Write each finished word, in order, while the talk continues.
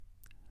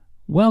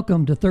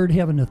Welcome to Third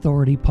Heaven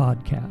Authority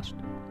Podcast.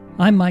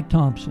 I'm Mike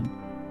Thompson.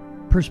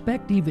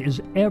 Perspective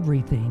is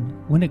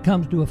everything when it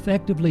comes to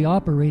effectively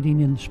operating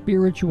in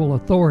spiritual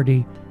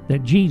authority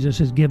that Jesus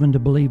has given to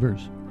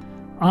believers.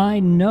 I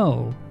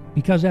know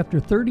because after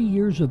 30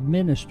 years of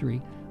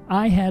ministry,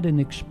 I had an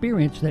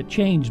experience that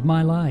changed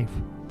my life.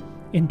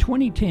 In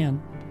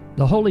 2010,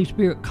 the Holy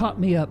Spirit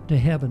caught me up to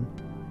heaven.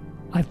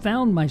 I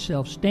found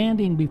myself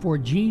standing before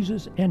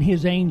Jesus and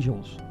His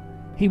angels.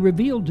 He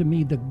revealed to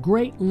me the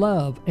great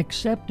love,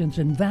 acceptance,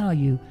 and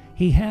value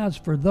He has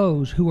for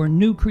those who are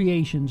new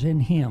creations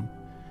in Him.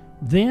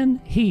 Then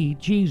He,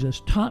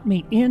 Jesus, taught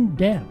me in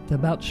depth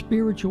about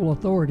spiritual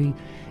authority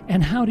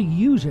and how to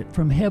use it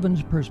from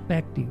heaven's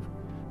perspective,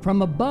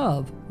 from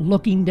above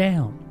looking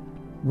down,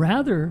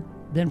 rather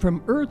than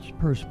from earth's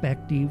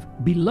perspective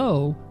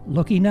below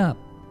looking up.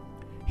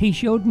 He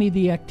showed me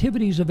the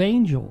activities of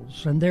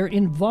angels and their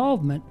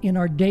involvement in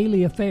our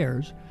daily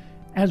affairs,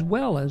 as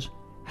well as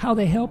how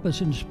they help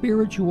us in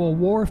spiritual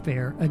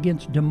warfare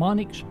against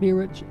demonic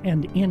spirits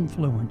and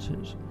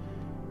influences.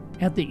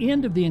 At the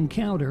end of the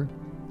encounter,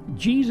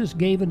 Jesus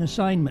gave an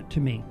assignment to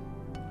me.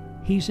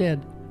 He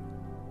said,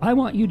 "I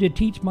want you to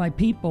teach my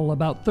people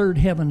about third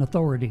heaven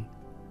authority."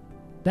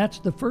 That's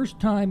the first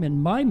time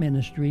in my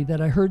ministry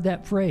that I heard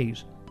that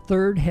phrase,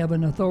 third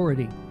heaven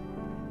authority.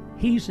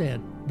 He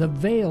said, the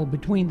veil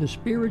between the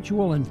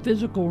spiritual and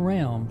physical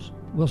realms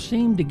will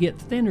seem to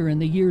get thinner in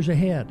the years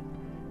ahead.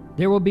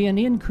 There will be an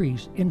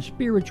increase in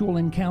spiritual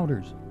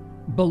encounters.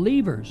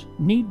 Believers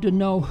need to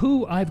know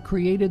who I've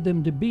created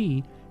them to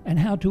be and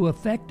how to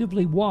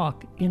effectively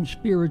walk in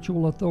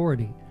spiritual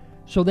authority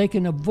so they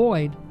can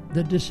avoid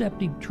the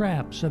deceptive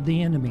traps of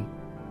the enemy.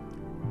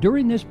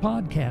 During this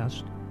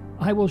podcast,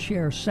 I will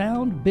share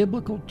sound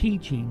biblical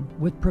teaching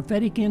with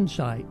prophetic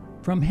insight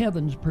from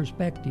heaven's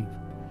perspective,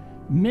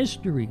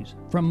 mysteries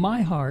from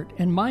my heart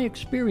and my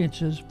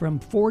experiences from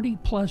 40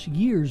 plus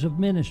years of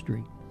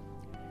ministry.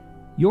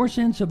 Your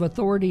sense of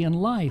authority in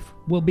life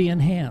will be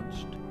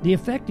enhanced. The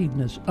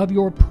effectiveness of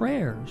your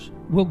prayers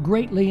will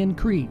greatly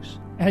increase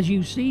as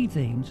you see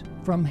things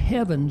from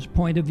heaven's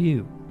point of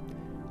view.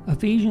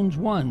 Ephesians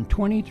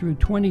 1:20 through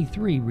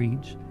 23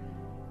 reads,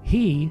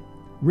 "He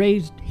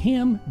raised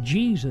Him,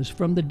 Jesus,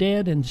 from the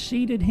dead and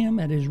seated Him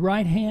at His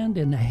right hand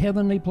in the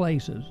heavenly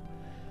places,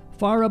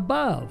 far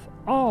above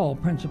all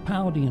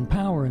principality and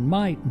power and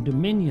might and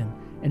dominion,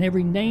 and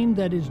every name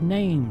that is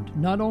named,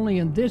 not only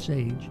in this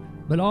age,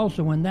 but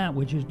also in that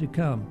which is to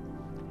come.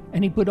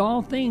 And He put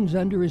all things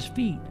under His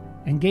feet,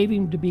 and gave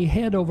Him to be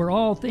head over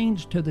all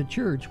things to the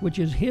church, which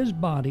is His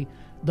body,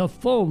 the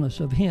fullness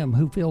of Him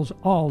who fills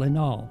all in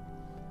all."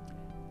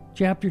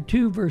 Chapter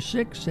 2, verse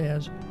 6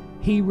 says,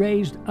 "He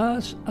raised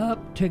us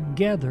up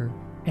together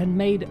and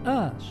made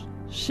us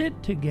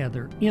sit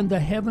together in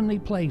the heavenly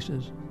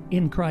places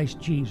in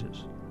Christ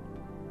Jesus."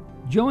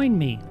 Join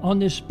me on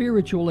this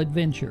spiritual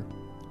adventure.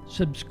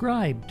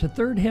 Subscribe to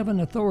Third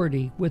Heaven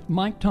Authority with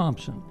Mike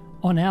Thompson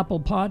on Apple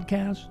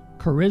Podcasts,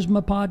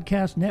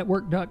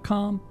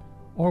 CharismaPodcastNetwork.com,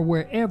 or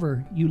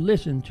wherever you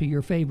listen to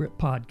your favorite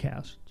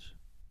podcasts.